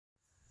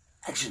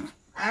Action.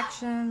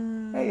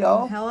 Action. Hey,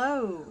 y'all.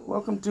 Hello.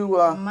 Welcome to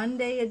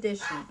Monday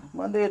edition.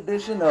 Monday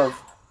edition of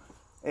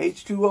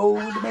H2O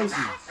with the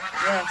Masons.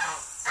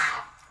 Yes.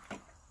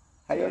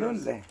 How y'all doing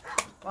today?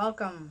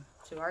 Welcome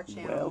to our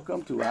channel.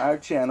 Welcome to our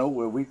channel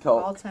where we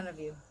talk all 10 of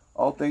you.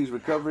 All things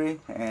recovery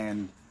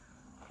and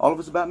all of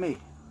it's about me.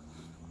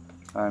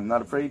 I'm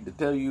not afraid to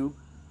tell you.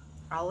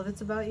 All of it's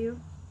about you?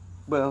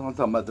 Well, I'm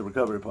talking about the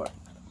recovery part.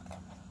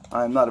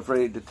 I'm not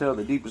afraid to tell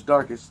the deepest,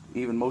 darkest,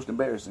 even most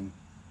embarrassing.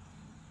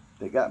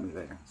 They got me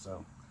there.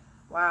 So,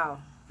 wow.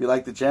 If you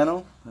like the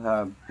channel,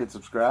 hit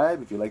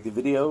subscribe. If you like the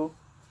video,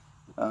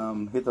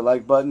 hit the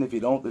like button. If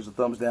you don't, there's a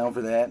thumbs down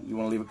for that. You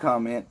want to leave a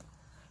comment.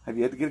 Have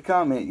you yet to get a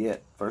comment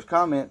yet? First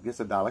comment gets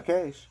 $1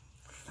 cash.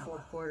 4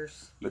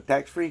 quarters. But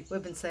tax free.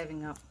 We've been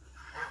saving up.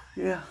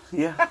 Yeah.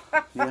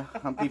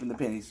 I'm keeping the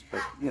pennies,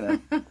 but you know.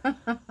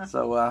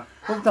 So, what are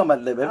we talking about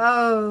today, baby?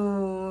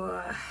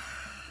 Oh.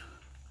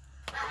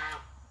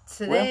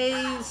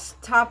 Today's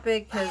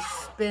topic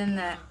has been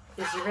that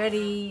is he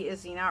ready?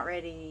 Is he not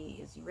ready?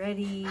 Is he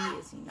ready?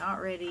 Is he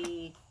not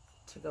ready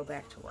to go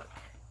back to work?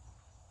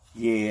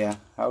 Yeah,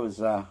 I was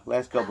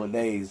last couple of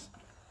days.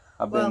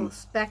 Well,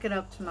 let's back it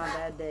up to my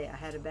bad day. I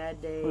had a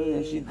bad day. Well,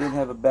 yeah, she did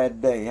have a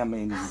bad day. I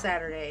mean,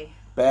 Saturday.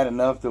 Bad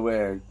enough to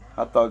where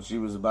I thought she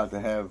was about to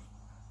have,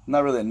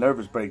 not really a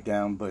nervous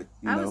breakdown, but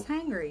I was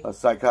hangry. A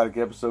psychotic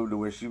episode to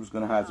where she was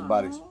going to hide some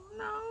bodies.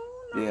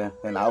 No. Yeah,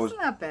 and it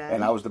wasn't that bad.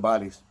 And I was the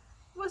bodies.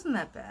 It wasn't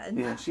that bad.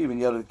 Yeah, she even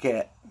yelled at the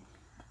cat.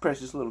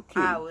 Precious little kid.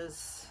 I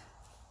was.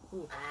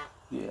 Ooh.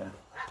 Yeah,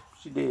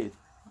 she did.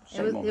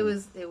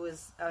 It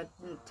was a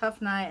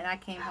tough night, and I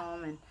came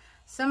home and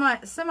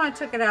semi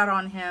took it out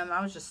on him.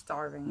 I was just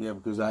starving. Yeah,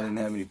 because I didn't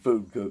have any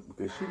food cooked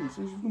because she didn't say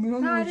she was gonna be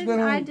hungry.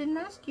 No, I didn't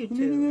ask you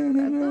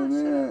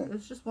to. It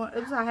was just one.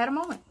 I had a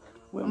moment.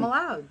 Women. I'm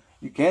allowed.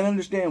 You can't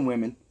understand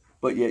women,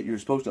 but yet you're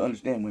supposed to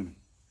understand women.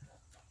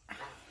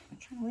 I'm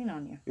trying to lean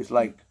on you. It's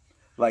like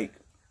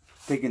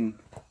taking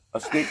a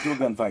stick to a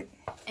gunfight.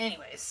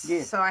 Anyways,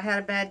 yeah. So I had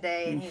a bad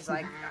day, and he's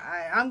like,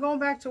 I'm going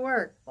back to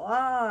work.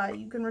 Blah,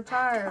 you can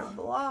retire.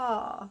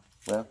 Blah.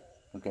 Well,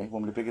 okay.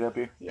 Want me to pick it up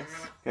here? Yes.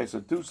 Okay, so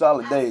 2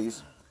 solid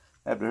days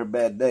after her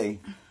bad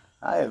day,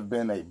 I have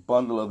been a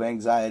bundle of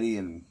anxiety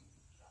and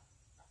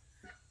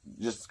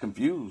just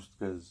confused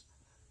because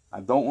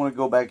I don't want to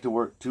go back to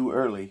work too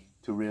early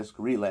to risk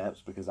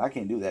relapse because I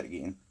can't do that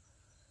again.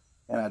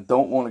 And I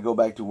don't want to go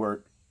back to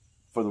work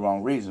for the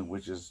wrong reason,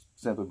 which is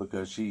simply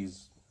because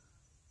she's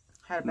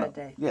had a bad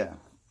day. Yeah.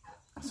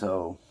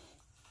 So,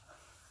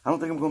 I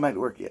don't think I'm going back to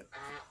work yet.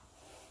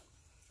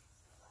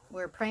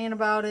 We're praying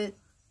about it.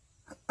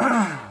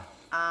 The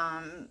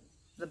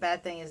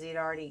bad thing is he'd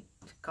already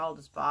called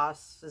his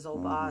boss, his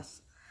old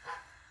boss.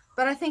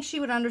 But I think she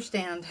would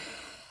understand.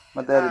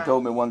 My daddy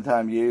told me one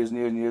time years and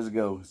years and years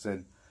ago, he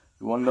said,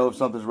 you want to know if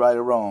something's right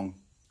or wrong,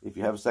 if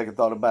you have a second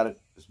thought about it,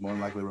 it's more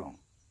than likely wrong.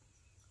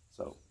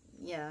 So.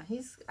 Yeah,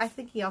 I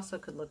think he also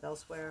could look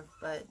elsewhere,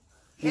 but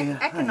yeah,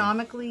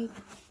 economically,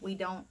 we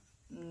don't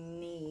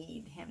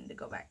need him to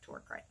go back to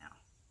work right now.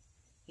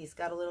 He's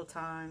got a little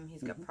time.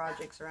 He's got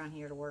projects around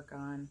here to work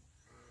on.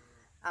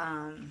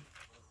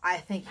 I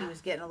think he was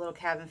getting a little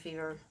cabin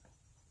fever.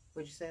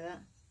 Would you say that?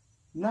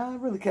 Nah,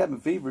 not really cabin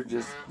fever.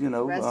 Just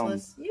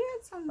restless. You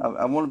had some.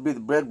 I want to be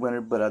the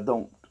breadwinner, but I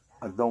don't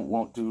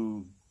want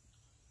to.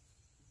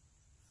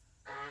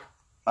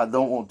 I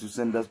don't want to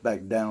send us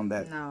back down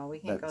that. No, we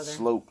can't go there.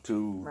 Slope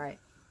to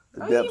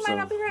the depths. You might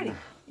not be ready.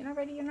 You're not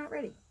ready. You're not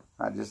ready.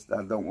 I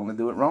don't want to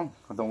do it wrong.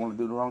 I don't want to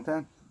do it the wrong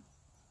time.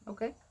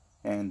 Okay.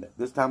 And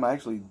this time I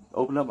actually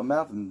opened up my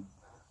mouth and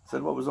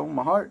said what was on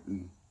my heart,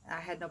 and I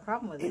had no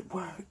problem with it. It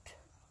worked.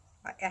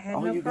 I had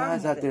all no you problem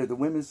guys out there, the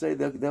women say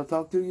they'll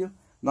talk to you.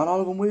 Not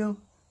all of them will.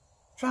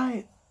 Try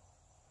it.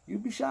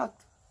 You'd be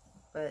shocked.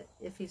 But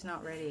if he's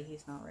not ready,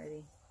 he's not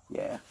ready.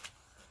 Yeah.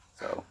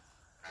 So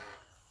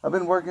I've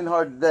been working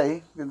hard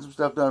today, getting some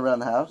stuff done around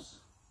the house,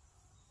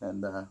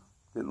 and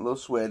getting a little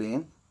sweat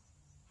in.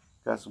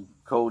 Got some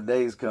cold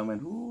days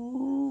coming.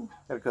 Ooh.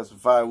 Got to cut some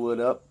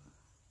firewood up.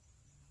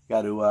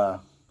 Got to,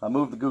 I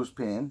moved the goose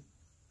pen.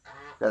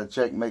 Got to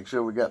check and make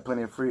sure we got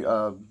plenty of free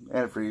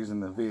antifreeze in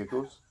the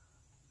vehicles.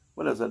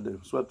 What else I do?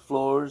 Swept the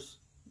floors.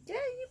 Yeah,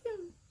 you've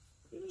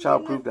been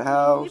Childproofed the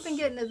house. You've been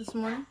getting it this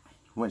morning.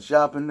 Went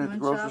shopping at the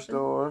grocery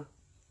store.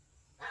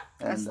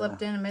 And, I slept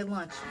in and made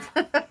lunch.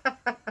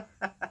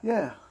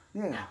 Yeah.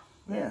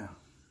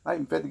 I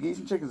even fed the geese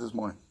and chickens this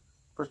morning.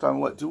 First time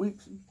in what, 2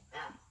 weeks?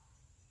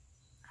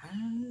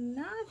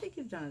 No, I think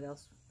you've done it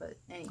else. But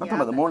I'm talking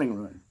about the morning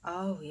run.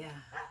 Oh, yeah.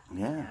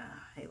 Yeah.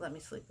 Hey, let me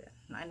sleep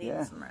in. I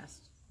needed some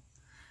rest.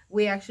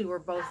 We actually were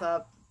both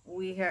up.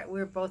 We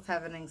were both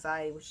having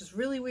anxiety, which is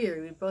really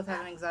weird. We both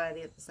have an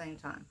anxiety at the same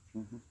time.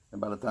 And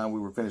by the time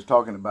we were finished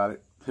talking about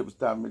it, it was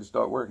time for me to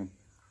start working.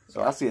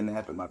 So I see a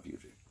nap in my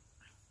future.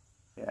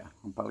 Yeah,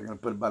 I'm probably going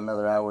to put about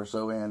another hour or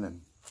so in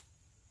and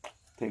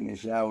take me a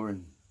shower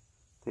and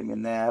take me a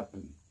nap.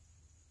 And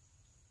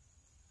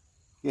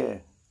yeah,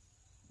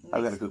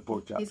 I've got to cook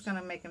pork chops. He's going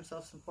to make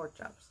himself some pork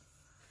chops.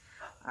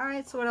 All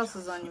right, so what else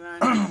is on your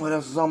mind? What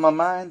else is on my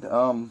mind?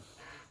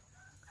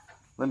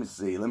 Let me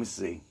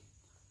see.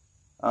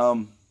 I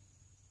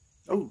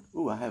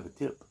have a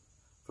tip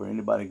for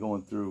anybody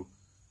going through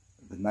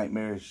the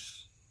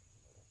nightmarish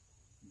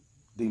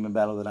demon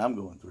battle that I'm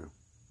going through.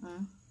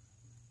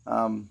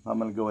 I'm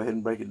going to go ahead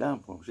and break it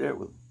down for them, share it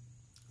with them.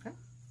 Okay.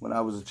 When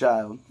I was a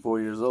child,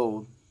 4 years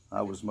old,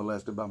 I was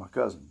molested by my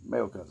cousin,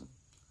 male cousin.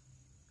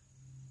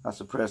 I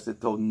suppressed it,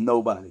 told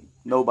nobody.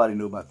 Nobody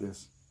knew about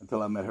this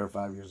until I met her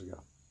 5 years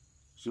ago.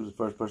 She was the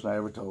first person I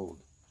ever told.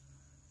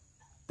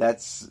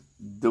 That's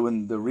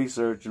doing the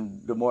research,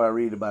 and the more I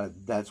read about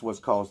it, that's what's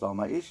caused all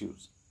my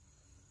issues.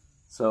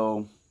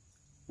 So,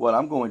 what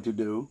I'm going to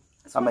do,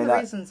 That's one of the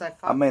reasons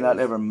I may not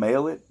ever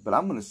mail it, but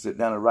I'm going to sit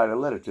down and write a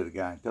letter to the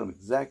guy and tell him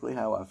exactly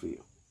how I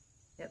feel.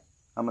 Yep.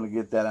 I'm going to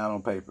get that out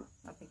on paper.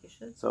 I think you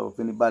should. So if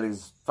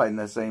anybody's fighting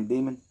that same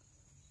demon,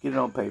 get it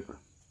on paper.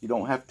 You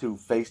don't have to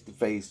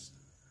face-to-face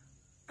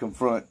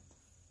confront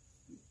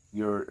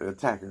your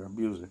attacker,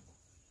 abuser.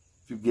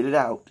 If you get it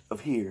out of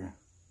here,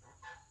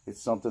 it's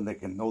something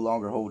that can no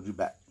longer hold you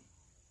back.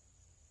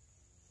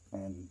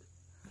 And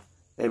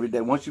every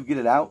day, once you get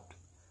it out,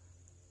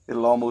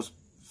 it'll almost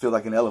feel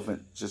like an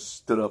elephant just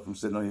stood up from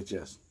sitting on your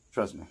chest.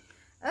 Trust me.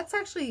 That's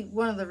actually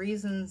one of the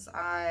reasons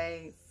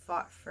I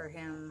fought for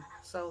him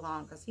so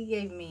long, because he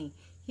gave me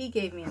a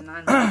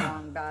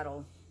 9-month-long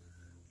battle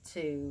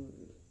to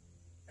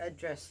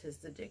address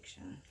his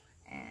addiction,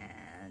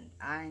 and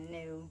I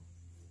knew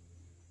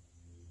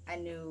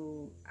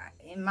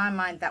in my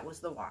mind that was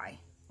the why.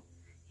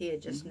 He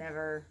had just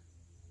never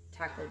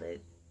tackled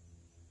it.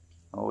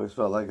 I always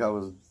felt like I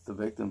was the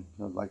victim,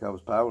 like I was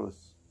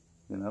powerless,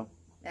 you know.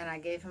 And I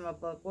gave him a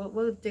book.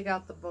 We'll dig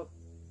out the book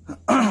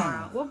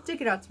tomorrow. We'll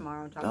dig it out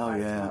tomorrow and talk about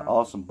it tomorrow.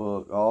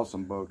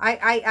 Awesome book.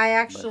 I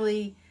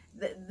actually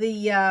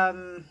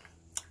the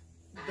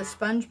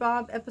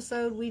SpongeBob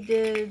episode we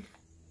did,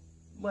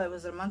 what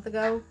was it, a month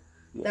ago?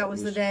 Yeah, that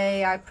was the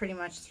day I pretty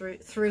much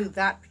threw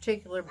that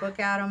particular book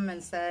at him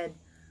and said,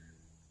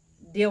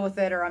 deal with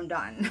it or I'm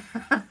done.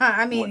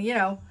 I mean,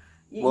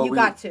 you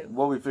got to.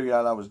 What we figured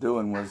out I was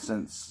doing was,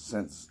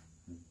 since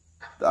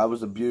I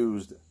was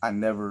abused, I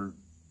never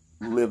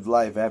lived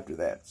life after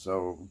that.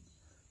 So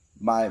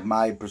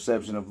my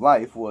perception of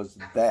life was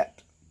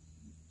that,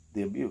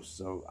 the abuse.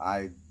 So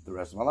the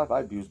rest of my life,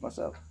 I abused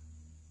myself.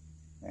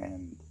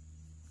 And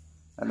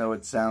I know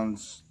it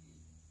sounds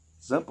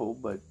simple,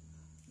 but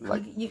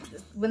like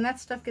when that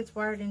stuff gets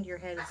wired into your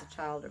head as a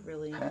child, it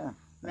really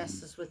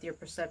messes with your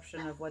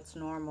perception of what's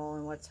normal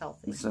and what's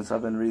healthy. Since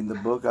I've been reading the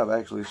book, I've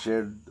actually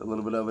shared a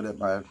little bit of it at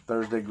my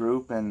Thursday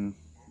group and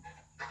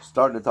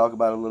starting to talk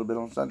about it a little bit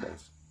on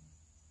Sundays.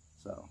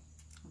 So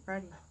I'm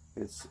proud of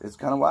you. It's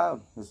kind of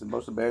wild. It's the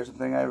most embarrassing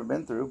thing I've ever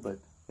been through, but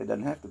it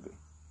doesn't have to be.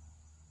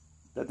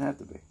 It doesn't have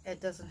to be. It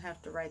doesn't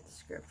have to write the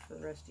script for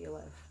the rest of your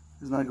life.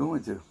 It's not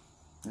going to.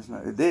 It's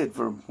not. It did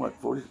for, what,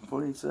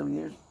 47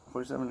 years?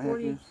 47 and a half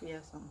years?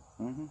 Yeah,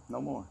 something.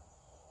 No more.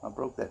 I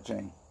broke that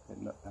chain.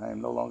 I am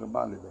no longer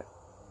bonded there.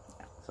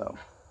 Yeah. So,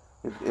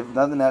 if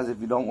nothing else, if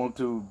you don't want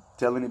to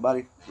tell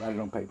anybody, write it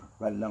on paper.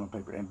 Write it down on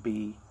paper and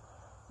be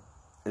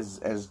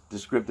as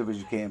descriptive as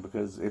you can,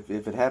 because if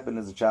it happened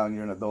as a child and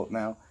you're an adult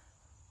now,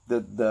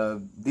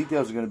 the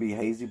details are going to be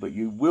hazy, but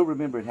you will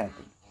remember it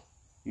happened.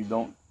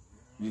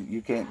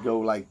 You can't go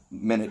like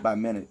minute by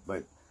minute,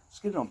 but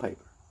just get it on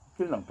paper.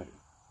 Get it on paper.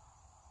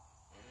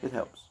 It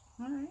helps.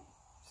 All right.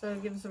 So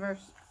give us a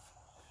verse.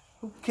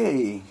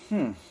 Okay.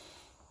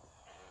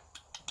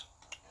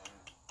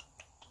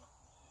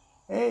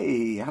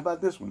 Hey, how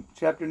about this one?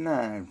 Chapter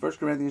 9. 1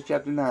 Corinthians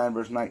chapter 9,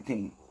 verse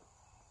 19.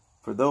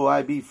 For though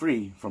I be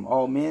free from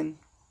all men,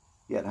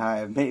 yet I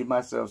have made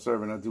myself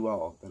servant unto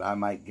all, that I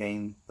might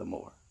gain the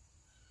more.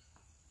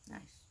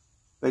 Nice.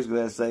 Basically,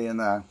 that's saying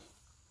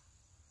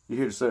you're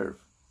here to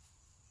serve.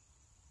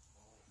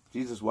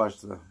 Jesus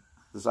washed the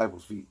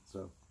disciples' feet,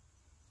 so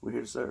we're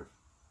here to serve.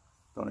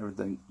 Don't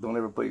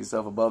ever put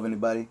yourself above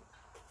anybody.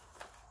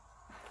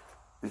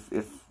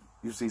 If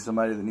you see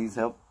somebody that needs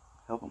help,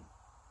 help them.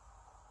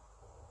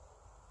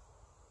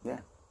 Yeah.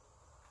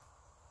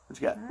 What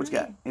you got? What you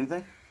got?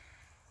 Anything?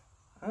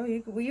 Oh,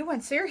 you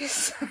went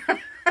serious.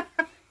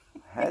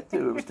 Had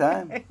to. It was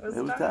time. It was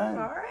time.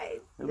 All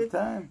right. It was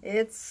time.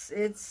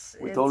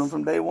 We told them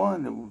from day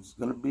one it was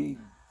going to be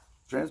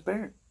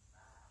transparent.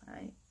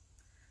 Right.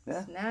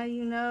 Yeah. So now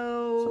you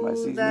know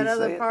that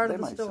other part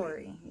of the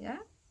story. Yeah,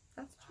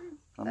 that's true.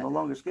 I'm no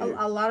longer scared.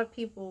 A lot of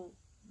people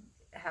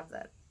have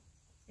that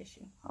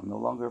issue. I'm no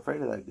longer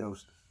afraid of that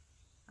ghost.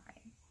 All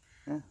right.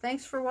 Yeah.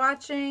 Thanks for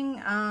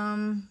watching.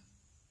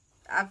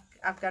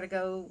 I've got to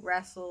go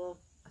wrestle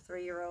a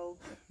 3-year-old.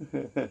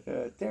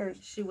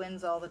 She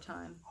wins all the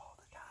time.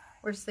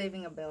 We're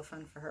saving a bail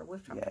fund for her.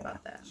 We've talked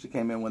about that. She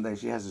came in one day.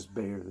 She has this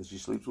bear that she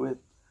sleeps with.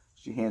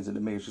 She hands it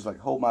to me. She's like,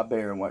 hold my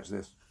bear and watch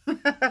this.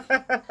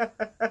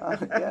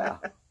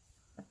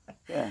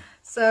 Yeah.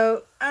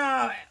 So,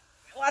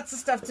 lots of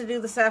stuff to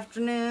do this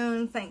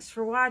afternoon. Thanks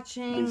for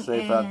watching. Be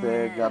safe out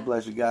there. God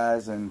bless you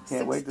guys. And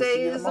can't wait to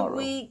see you tomorrow.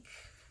 6 days a week.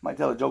 Might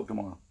tell a joke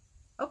tomorrow.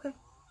 Okay.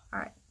 All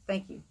right.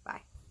 Thank you.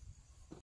 Bye.